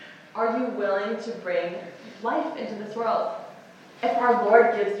 Are you willing to bring life into this world? If our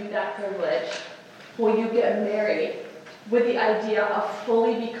Lord gives you that privilege, will you get married with the idea of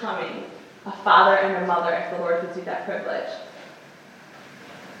fully becoming a father and a mother if the Lord gives you that privilege?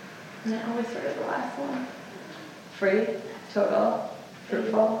 And I always forget the last one. Free, total,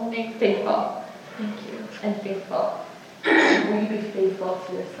 fruitful, faithful. Thank you. And faithful. Will you be faithful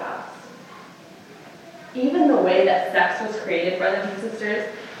to your spouse? Even the way that sex was created, brothers and sisters,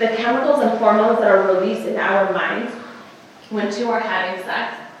 the chemicals and hormones that are released in our minds when two are having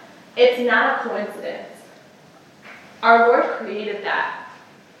sex, it's not a coincidence. Our Lord created that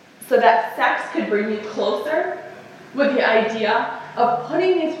so that sex could bring you closer with the idea of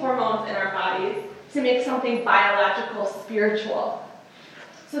putting these hormones in our bodies to make something biological, spiritual,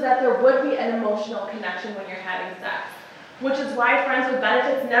 so that there would be an emotional connection when you're having sex. Which is why Friends with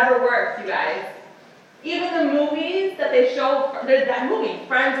Benefits never works, you guys. Even the movies that they show, there's that movie,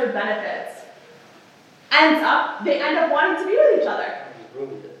 Friends with Benefits, they end up wanting to be with each other.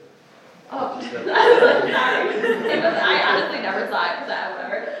 Oh, sorry. I honestly never saw it, so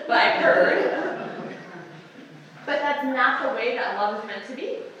whatever. But I've heard. But that's not the way that love is meant to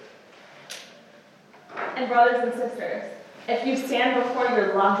be. And brothers and sisters, if you stand before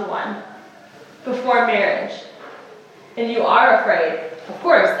your loved one, before marriage, and you are afraid, of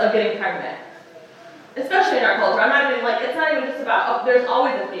course, of getting pregnant, especially in our culture, it's not even just about, there's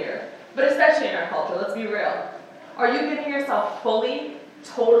always a fear, but especially in our culture, let's be real. Are you giving yourself fully,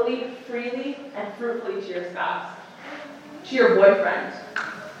 totally, freely, and fruitfully to your spouse? To your boyfriend?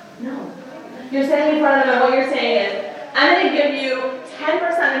 No. You're standing in front of them, and what you're saying is, I'm going to give you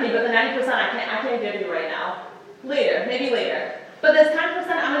 10% of me, but the 90% I can't give you right now. Later, maybe later. But this 10%,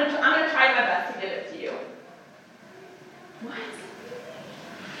 I'm going to try my best to give it to you. What?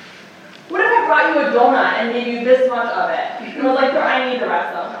 What if I brought you a donut and gave you this much of it? And was like, I need the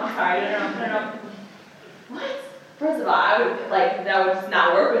rest of it. I'm sorry, no. What? First of all, that would just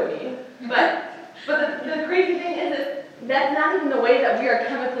not work with me. But the crazy thing is that's not even the way that we are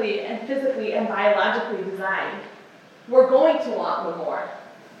chemically and physically and biologically designed. We're going to want more.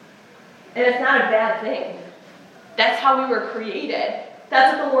 And it's not a bad thing. That's how we were created.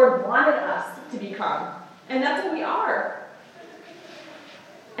 That's what the Lord wanted us to become. And that's what we are.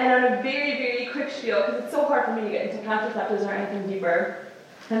 And on a very, very quick spiel, because it's so hard for me to get into contraceptives or anything deeper.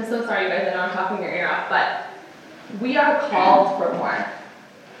 I'm so sorry, you guys, I know I'm talking your ear off, but we are called for more.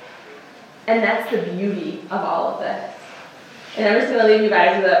 And that's the beauty of all of this. And I'm just going to leave you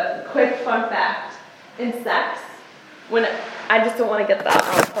guys with a quick fun fact. In sex, I just don't want to get the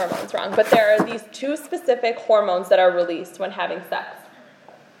hormones wrong, but there are these two specific hormones that are released when having sex.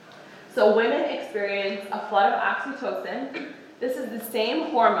 So women experience a flood of oxytocin. This is the same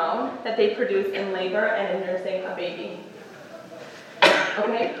hormone that they produce in labor and in nursing a baby.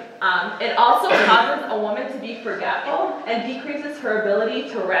 Okay? It also causes a woman to be forgetful and decreases her ability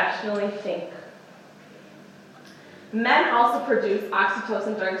to rationally think. Men also produce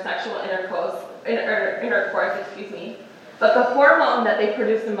oxytocin during sexual intercourse, but the hormone that they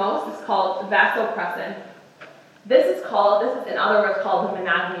produce the most is called vasopressin. This is in other words called the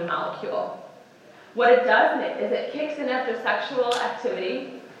monogamy molecule. What it does is it kicks in after sexual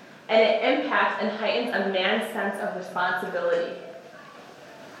activity, and it impacts and heightens a man's sense of responsibility.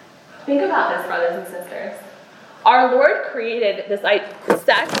 Think about this, brothers and sisters. Our Lord created this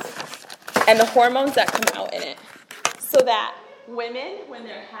sex and the hormones that come out in it, so that women, when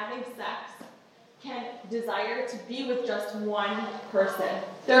they're having sex, can desire to be with just one person.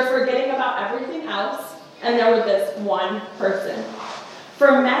 They're forgetting about everything else, and they're with this one person.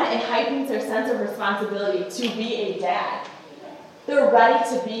 For men, it heightens their sense of responsibility to be a dad. They're ready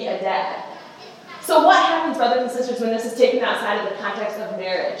to be a dad. So what happens, brothers and sisters, when this is taken outside of the context of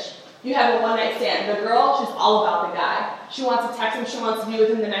marriage? You have a one-night stand. The girl, she's all about the guy. She wants to text him. She wants to be with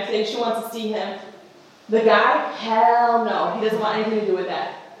him the next day. She wants to see him. The guy, hell no. He doesn't want anything to do with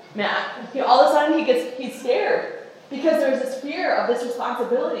that. Man, all of a sudden he's scared because there's this fear of this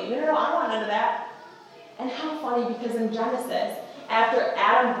responsibility. No, I don't want none of that. And how funny, because in Genesis, after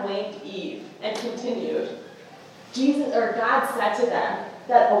Adam blamed Eve and continued, God said to them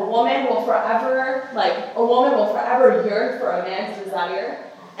that a woman will forever yearn for a man's desire,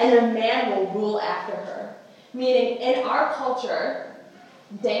 and a man will rule after her. Meaning, in our culture,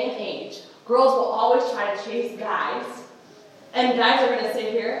 day and age, girls will always try to chase guys, and guys are going to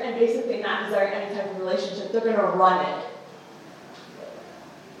sit here and basically not desire any type of relationship. They're going to run it.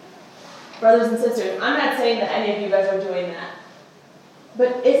 Brothers and sisters, I'm not saying that any of you guys are doing that.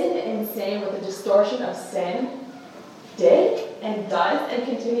 But isn't it insane what the distortion of sin did and does and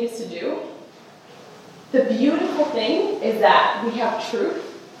continues to do? The beautiful thing is that we have truth,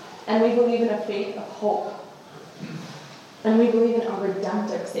 and we believe in a faith of hope. And we believe in a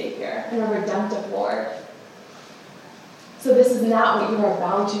redemptive Savior and a redemptive Lord. So this is not what you are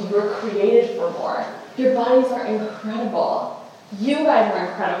bound to. You're created for more. Your bodies are incredible. You guys are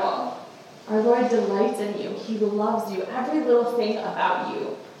incredible. Our Lord delights in you. He loves you. Every little thing about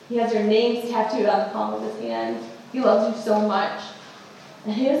you. He has your names tattooed on the palm of his hand. He loves you so much.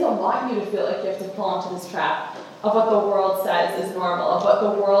 And he doesn't want you to feel like you have to fall into this trap of what the world says is normal, of what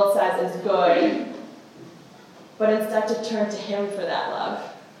the world says is good. But instead to turn to him for that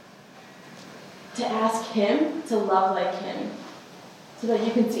love. To ask him to love like him. So that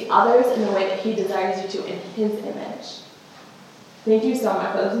you can see others in the way that he desires you to in his image. Thank you so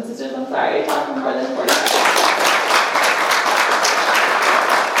much, brothers and sisters. I'm sorry I talked for more than 40 minutes.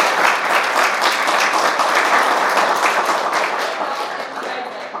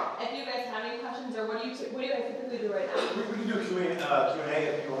 If you guys have any questions, or what do you guys typically do right now? We can do Q&A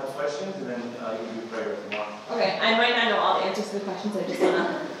if people have questions, and then you can do prayer if you want. Okay, I might not know all the answers to the questions. I just want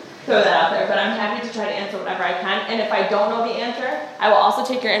to throw that out there, but I'm happy to try to answer whatever I can. And if I don't know the answer, I will also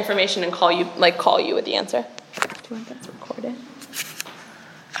take your information and call you with the answer. Do you want that recorded?